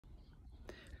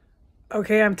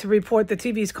Okay, I'm to report the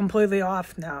TV's completely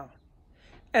off now.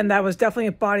 And that was definitely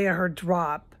a body I heard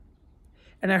drop.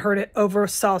 And I heard it over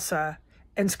salsa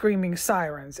and screaming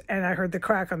sirens. And I heard the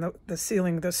crack on the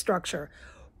ceiling, the structure.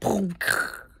 Boom.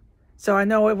 So I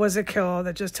know it was a kill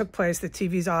that just took place. The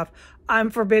TV's off. I'm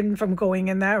forbidden from going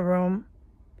in that room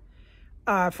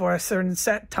for a certain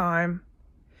set time.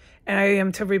 And I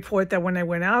am to report that when I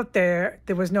went out there,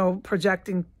 there was no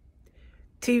projecting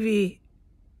TV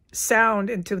sound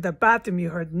into the bathroom. You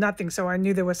heard nothing. So I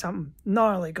knew there was something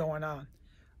gnarly going on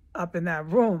up in that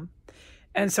room.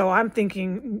 And so I'm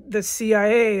thinking the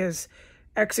CIA is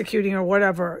executing, or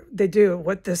whatever they do,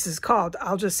 what this is called,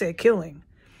 I'll just say killing,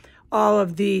 all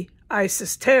of the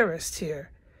ISIS terrorists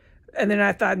here. And then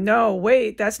I thought, no,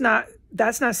 wait, that's not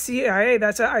CIA.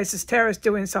 That's an ISIS terrorist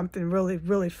doing something really,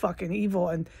 really fucking evil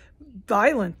and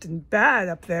violent and bad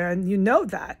up there. And you know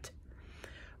that.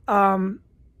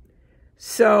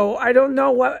 So I don't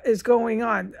know what is going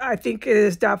on. I think it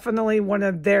is definitely one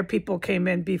of their people came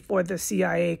in before the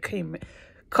CIA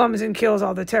comes and kills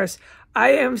all the terrorists.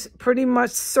 I am pretty much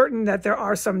certain that there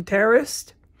are some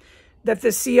terrorists that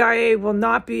the CIA will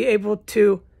not be able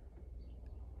to.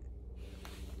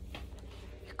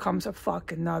 Here comes a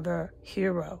fucking another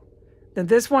hero. Now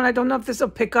this one, I don't know if this will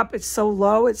pick up. It's so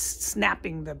low, it's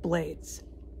snapping the blades.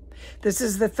 This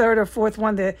is the third or fourth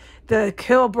one. The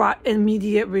kill brought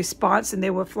immediate response, and they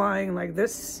were flying like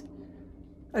this.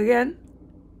 Again,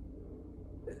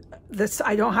 this,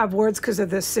 I don't have words because of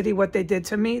this city, what they did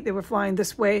to me. They were flying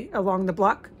this way along the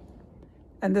block.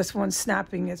 And this one's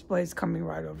snapping its blades coming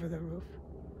right over the roof.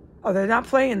 Oh, they're not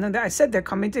playing. I said they're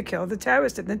coming to kill the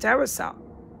terrorists in the terrorist cell.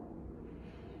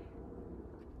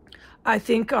 I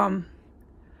think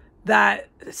that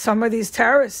some of these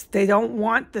terrorists, they don't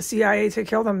want the CIA to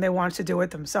kill them. They want to do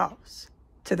it themselves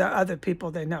to the other people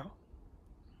they know.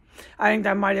 I think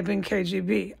that might have been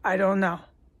KGB. I don't know.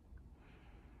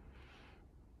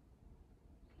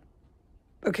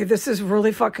 Okay, this is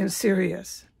really fucking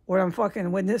serious, what I'm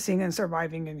fucking witnessing and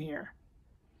surviving in here.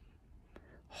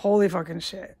 Holy fucking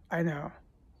shit, I know.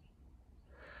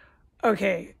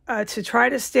 Okay, to try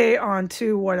to stay on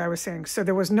to what I was saying. So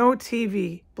there was no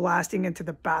TV blasting into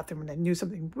the bathroom, and I knew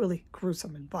something really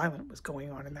gruesome and violent was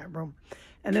going on in that room.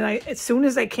 And then as soon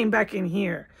as I came back in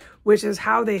here, which is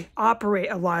how they operate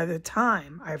a lot of the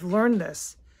time, I've learned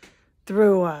this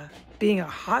through being a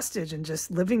hostage and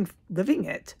just living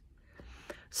it.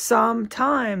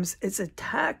 Sometimes it's a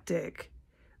tactic,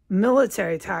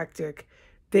 military tactic.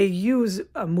 They use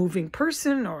a moving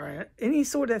person or any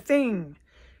sort of thing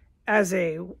as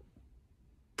a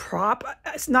prop.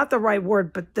 It's not the right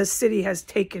word, but the city has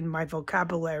taken my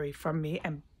vocabulary from me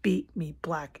and beat me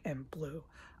black and blue.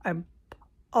 I'm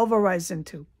pulverized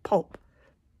into pulp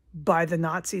by the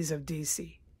Nazis of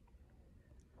DC.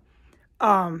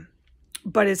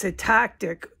 But it's a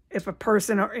tactic. If a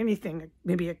person or anything,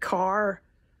 maybe a car,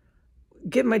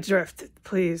 get my drift,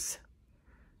 please,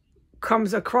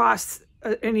 comes across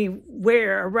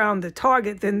anywhere around the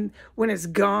target, then when it's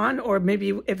gone, or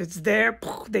maybe if it's there,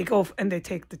 they go and they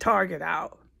take the target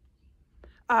out.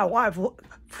 Oh, I've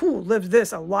lived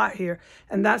this a lot here,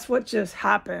 and that's what just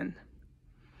happened.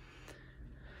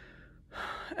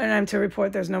 And I'm to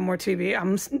report there's no more TV.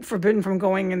 I'm forbidden from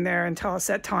going in there until a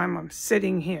set time. I'm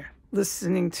sitting here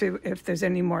listening to if there's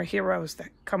any more heroes that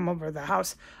come over the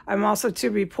house. I'm also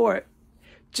to report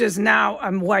just now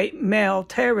a white male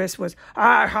terrorist was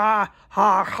ha ha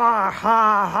ha ha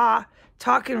ha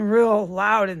talking real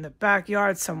loud in the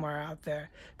backyard somewhere out there.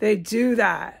 They do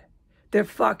that. They're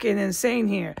fucking insane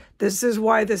here. This is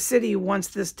why the city, once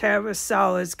this terrorist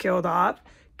cell is killed off,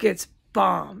 gets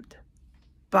bombed.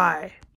 Bye.